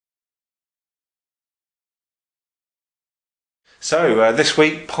So this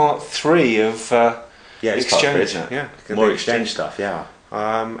week, part 3 of it's Exchange. part 3, isn't it? Yeah, More Exchange stuff, yeah.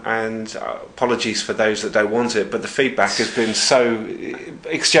 And apologies for those that don't want it, but the feedback has been so.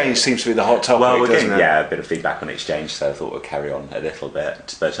 Exchange seems to be the hot topic. Well, we're doesn't getting it? a bit of feedback on Exchange, so I thought we'd carry on a little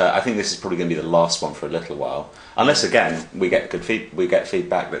bit. But I think this is probably going to be the last one for a little while, unless again we get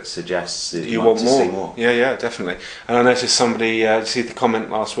feedback that suggests that You want want to see more. Yeah, definitely. And I noticed somebody see the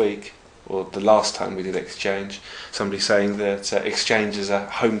comment last week, or the last time we did Exchange, somebody saying that Exchange as a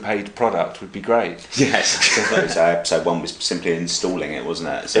home-paid product would be great. Yes, so episode 1 was simply installing it, wasn't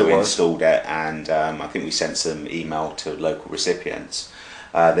it? So we installed it, and I think we sent some email to local recipients.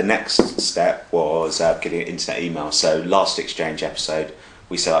 The next step was getting internet email. So last Exchange episode,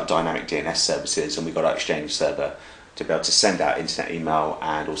 we set up dynamic DNS services, and we got our Exchange server to be able to send out internet email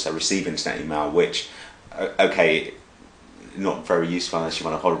and also receive internet email, which, not very useful unless you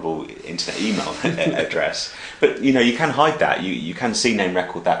want a horrible internet email address. But you can hide that. You can CNAME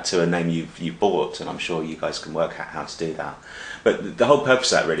record that to a name you've bought, and I'm sure you guys can work out how to do that. But the whole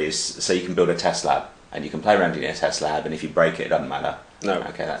purpose of that really is so you can build a test lab, and you can play around in your test lab, and if you break it doesn't matter. No.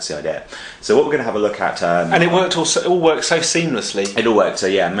 Okay, that's the idea. So what we're going to have a look at... and it all worked so seamlessly. It all worked, so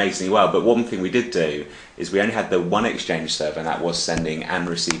yeah, amazingly well. But one thing we did do is we only had the one Exchange server, and that was sending and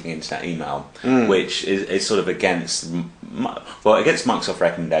receiving internet email, which is sort of against Microsoft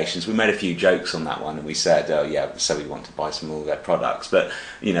recommendations. We made a few jokes on that one, and we said, so we want to buy some of all their products. But,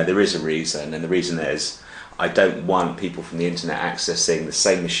 there is a reason, and the reason is I don't want people from the internet accessing the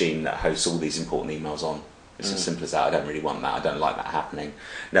same machine that hosts all these important emails on. It's as simple as that. I don't really want that. I don't like that happening.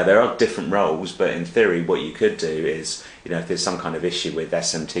 Now, there are different roles, but in theory, what you could do is, if there's some kind of issue with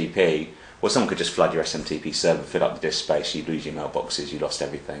SMTP, well, someone could just flood your SMTP server, fill up the disk space, you'd lose your mailboxes, you lost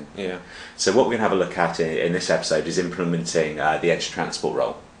everything. Yeah. So what we're going to have a look at in this episode is implementing the Edge Transport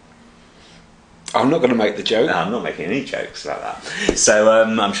role. I'm not going to make the joke. No, I'm not making any jokes about that. So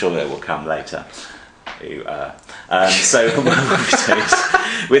I'm sure that will come later. So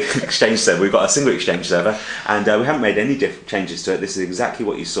with Exchange server, we've got a single Exchange server, and we haven't made any changes to it. This is exactly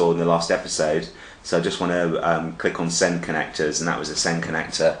what you saw in the last episode. So I just want to click on send connectors, and that was a send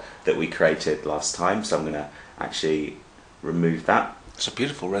connector that we created last time. So I'm going to actually remove that. It's a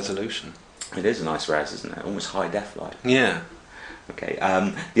beautiful resolution. It is a nice res, isn't it? Almost high def like. Yeah. Okay.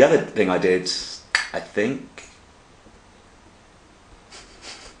 The other thing I did, I think.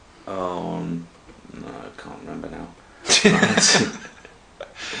 No, I can't remember now.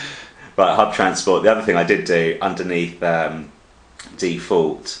 But Hub Transport, the other thing I did do underneath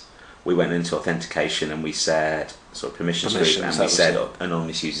default, we went into authentication and we said sort of permissions group, and we said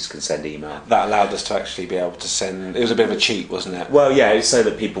anonymous users can send email. That allowed us to actually be able to send. It was a bit of a cheat, wasn't it? Well, yeah, it's so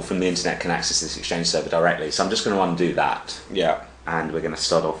that people from the internet can access this Exchange server directly. So I'm just going to undo that. Yeah. And we're going to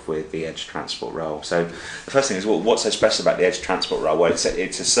start off with the Edge Transport role. So the first thing is, what's so special about the Edge Transport role? Well, it's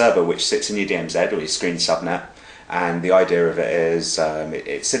a server which sits in your DMZ or your screen subnet, and the idea of it is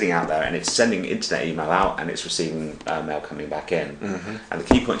it's sitting out there and it's sending internet email out and it's receiving mail coming back in. Mm-hmm. And the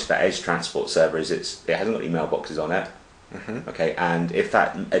key point to that Edge Transport server is it hasn't got any mailboxes on it. Mm-hmm. Okay, and if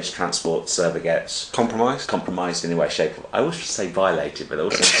that Edge Transport server gets compromised in any way, shape, or I always say violated, but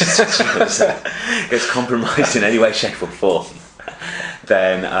also gets compromised in any way, shape, or form,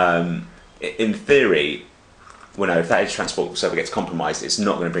 then in theory, if that Edge Transport server gets compromised, it's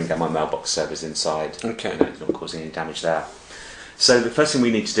not going to bring down my mailbox servers inside. Okay. It's not causing any damage there. So the first thing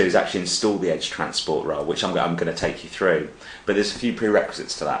we need to do is actually install the Edge Transport role, which I'm going to take you through. But there's a few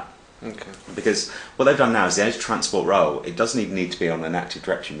prerequisites to that. Okay. Because what they've done now is the Edge Transport role, it doesn't even need to be on an Active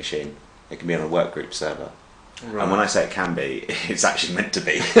Directory machine. It can be on a workgroup server. Right. And when I say it can be, it's actually meant to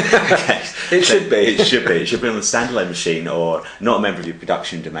be. Okay. It should be. It should be. It should be on a standalone machine or not a member of your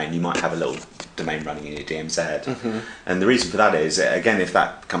production domain. You might have a little domain running in your DMZ. Mm-hmm. And the reason for that is, again, if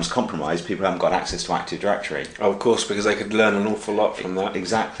that becomes compromised, people haven't got access to Active Directory. Oh, of course, because they could learn an awful lot from that.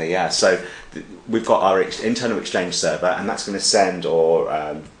 Exactly, yeah. So we've got our internal Exchange server, and that's going to send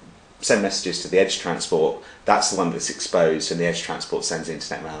send messages to the Edge Transport. That's the one that's exposed, and the Edge Transport sends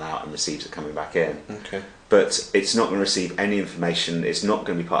internet mail out and receives it coming back in. Okay. But it's not going to receive any information. It's not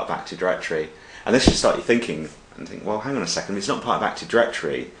going to be part of Active Directory. And this should start you thinking, well, hang on a second. If it's not part of Active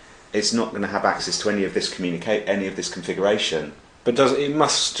Directory, it's not going to have access to any of this configuration. But it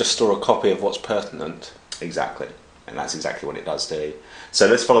must just store a copy of what's pertinent. Exactly. And that's exactly what it does do. So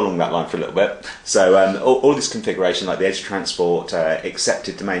let's follow along that line for a little bit. So all this configuration, like the Edge Transport,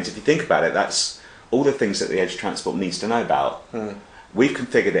 accepted domains, if you think about it, that's all the things that the Edge Transport needs to know about. We've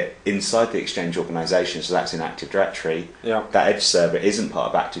configured it inside the Exchange organisation, so that's in Active Directory. Yeah. That Edge server isn't part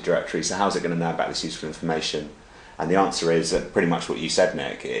of Active Directory, so how's it going to know about this useful information? And the answer is pretty much what you said,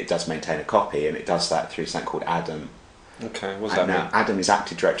 Nick. It does maintain a copy, and it does that through something called Adam. Okay, what's that Now, mean? Adam is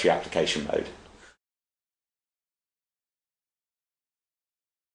Active Directory application mode.